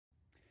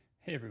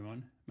Hey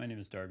everyone, my name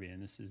is Darby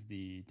and this is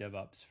the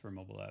DevOps for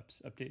Mobile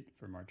Apps update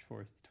for March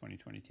 4th,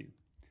 2022.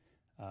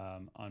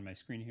 On my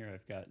screen here,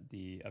 I've got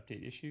the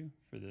update issue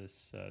for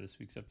this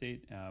week's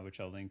update, which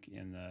I'll link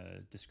in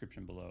the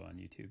description below on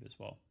YouTube as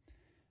well.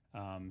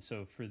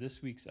 So for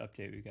this week's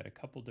update, we've got a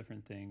couple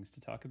different things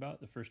to talk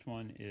about. The first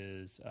one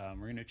is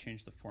we're going to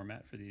change the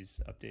format for these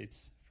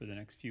updates for the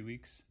next few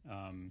weeks,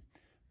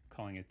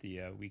 calling it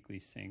the weekly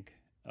sync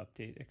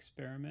update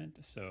experiment.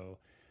 So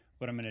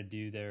what I'm going to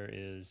do there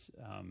is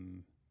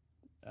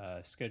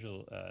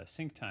schedule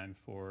sync time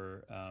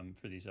for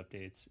these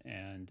updates,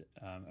 and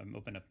I'm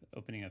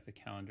opening up the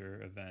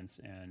calendar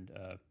events and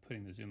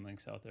putting the Zoom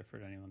links out there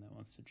for anyone that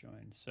wants to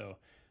join. So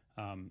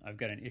I've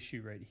got an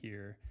issue right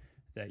here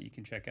that you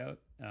can check out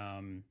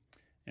and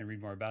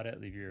read more about it.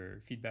 Leave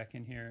your feedback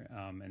in here,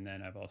 and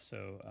then I've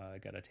also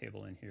got a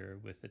table in here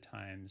with the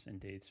times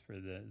and dates for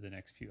the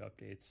next few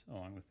updates,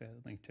 along with the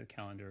link to the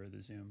calendar or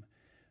the Zoom.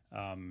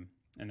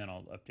 And then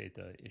I'll update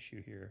the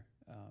issue here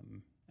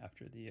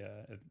after the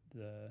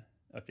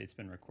update's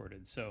been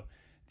recorded. So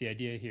the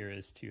idea here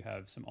is to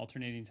have some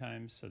alternating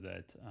times so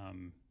that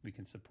we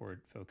can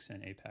support folks in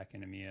APAC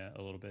and EMEA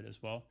a little bit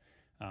as well.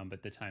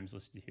 But the times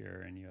listed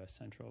here are in US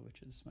Central,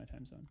 which is my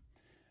time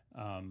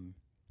zone.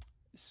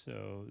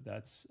 So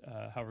that's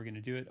how we're going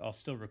to do it. I'll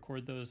still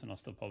record those and I'll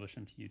still publish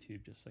them to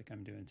YouTube just like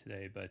I'm doing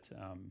today.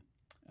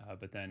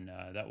 But then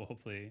that will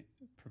hopefully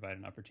provide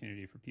an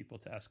opportunity for people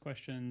to ask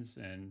questions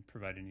and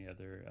provide any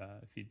other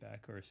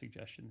feedback or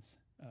suggestions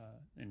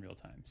in real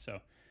time. So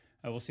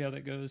we'll see how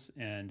that goes.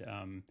 And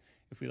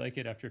if we like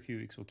it after a few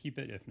weeks, we'll keep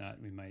it. If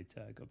not, we might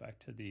go back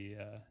to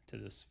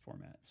this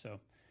format. So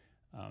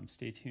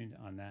stay tuned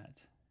on that.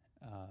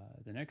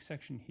 The next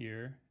section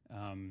here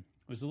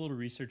was a little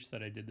research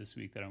that I did this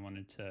week that I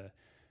wanted to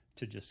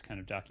just kind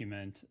of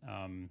document.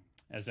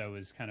 As I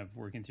was kind of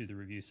working through the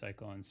review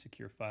cycle on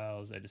secure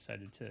files, I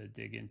decided to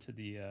dig into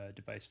the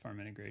device farm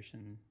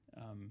integration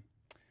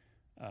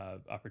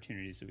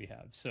opportunities that we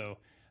have. So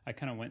I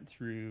kind of went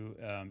through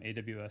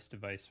AWS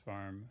Device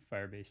Farm,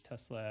 Firebase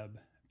Test Lab,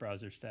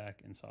 Browser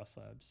Stack, and Sauce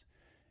Labs.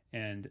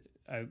 And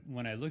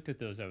when I looked at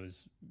those, I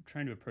was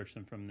trying to approach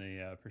them from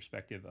the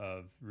perspective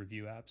of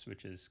review apps,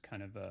 which is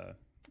kind of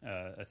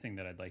a thing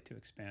that I'd like to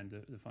expand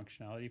the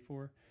functionality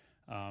for.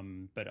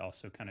 But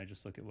also kind of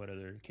just look at what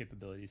other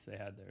capabilities they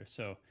had there.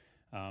 So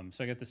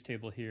I got this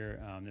table here.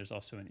 There's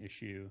also an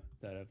issue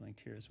that I've linked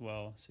here as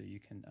well, so you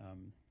can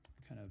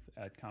kind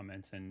of add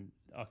comments, and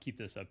I'll keep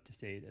this up to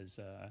date as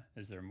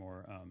there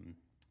more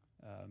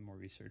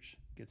research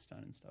gets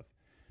done and stuff.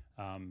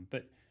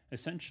 But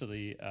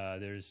essentially,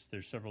 there's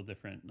several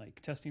different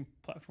like testing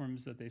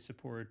platforms that they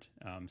support.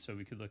 So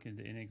we could look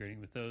into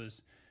integrating with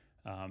those.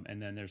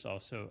 And then there's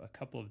also a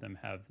couple of them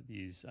have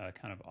these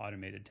kind of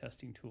automated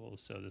testing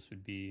tools. So this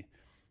would be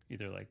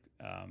either like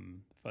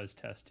fuzz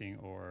testing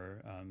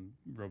or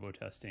robo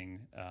testing.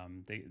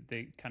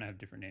 They kind of have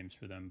different names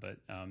for them, but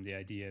the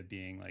idea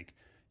being like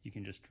you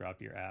can just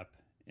drop your app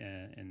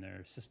in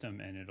their system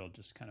and it'll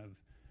just kind of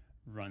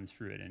run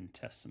through it and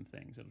test some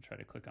things. It'll try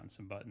to click on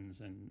some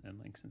buttons and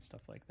links and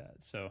stuff like that.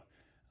 So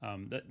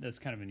that's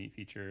kind of a neat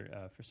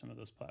feature for some of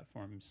those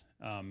platforms.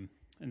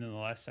 And then the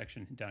last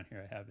section down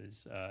here I have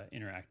is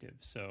interactive.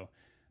 So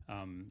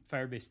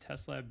Firebase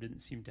Test Lab didn't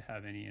seem to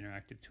have any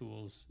interactive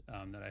tools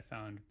that I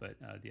found, but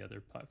the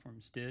other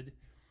platforms did.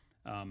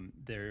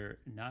 They're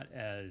not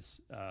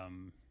as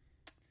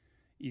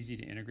easy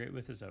to integrate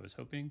with as I was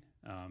hoping.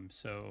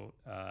 So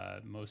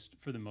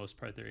for the most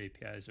part, their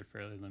APIs are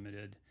fairly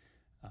limited,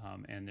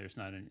 and there's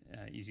not an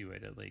easy way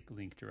to like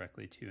link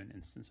directly to an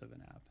instance of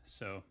an app.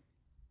 So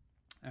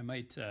I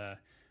might,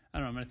 I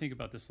don't know, I'm going to think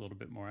about this a little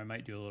bit more. I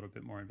might do a little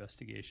bit more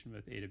investigation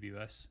with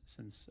AWS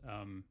since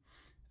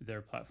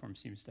their platform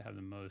seems to have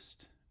the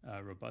most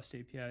robust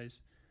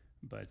APIs,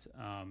 but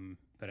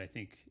I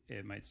think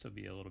it might still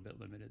be a little bit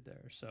limited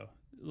there. So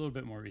a little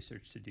bit more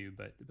research to do,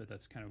 but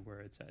that's kind of where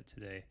it's at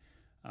today.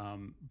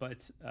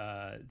 But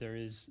there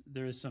is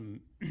some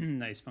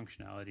nice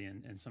functionality,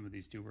 and some of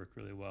these do work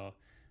really well.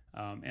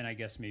 And I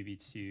guess maybe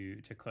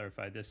to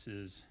clarify, this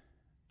is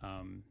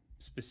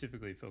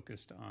specifically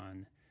focused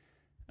on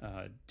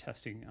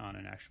testing on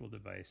an actual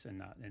device and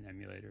not an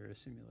emulator or a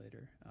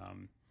simulator.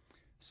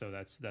 So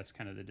that's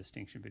kind of the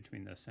distinction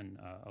between this and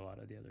a lot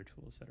of the other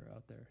tools that are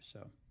out there.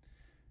 So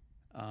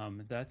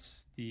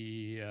that's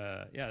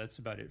that's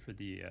about it for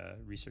the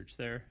research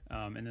there.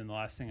 And then the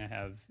last thing I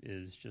have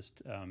is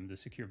just the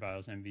Secure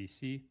Files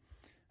MVC.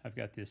 I've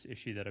got this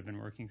issue that I've been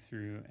working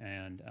through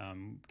and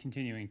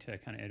continuing to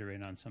kind of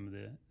iterate on some of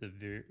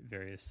the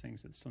various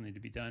things that still need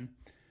to be done.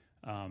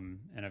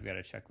 And I've got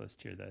a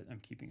checklist here that I'm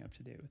keeping up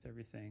to date with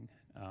everything.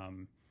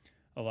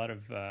 A lot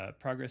of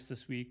progress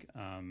this week,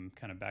 kind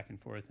of back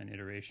and forth and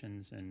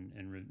iterations and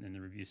in the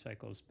review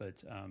cycles,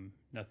 but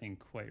nothing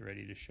quite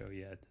ready to show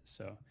yet.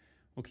 So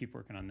we'll keep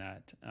working on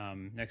that.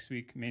 Next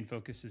week, main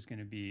focus is going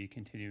to be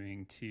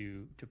continuing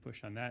to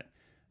push on that,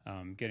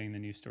 getting the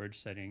new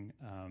storage setting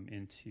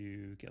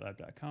into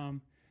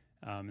GitLab.com,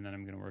 And then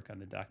I'm going to work on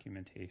the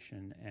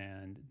documentation,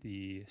 and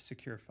the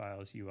secure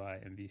files UI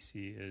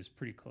MVC is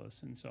pretty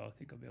close. And so I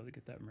think I'll be able to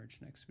get that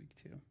merged next week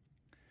too.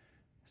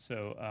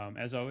 So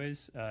as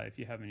always, if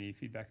you have any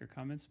feedback or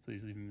comments,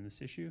 please leave them in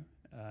this issue.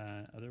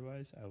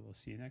 Otherwise, I will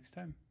see you next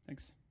time.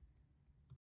 Thanks.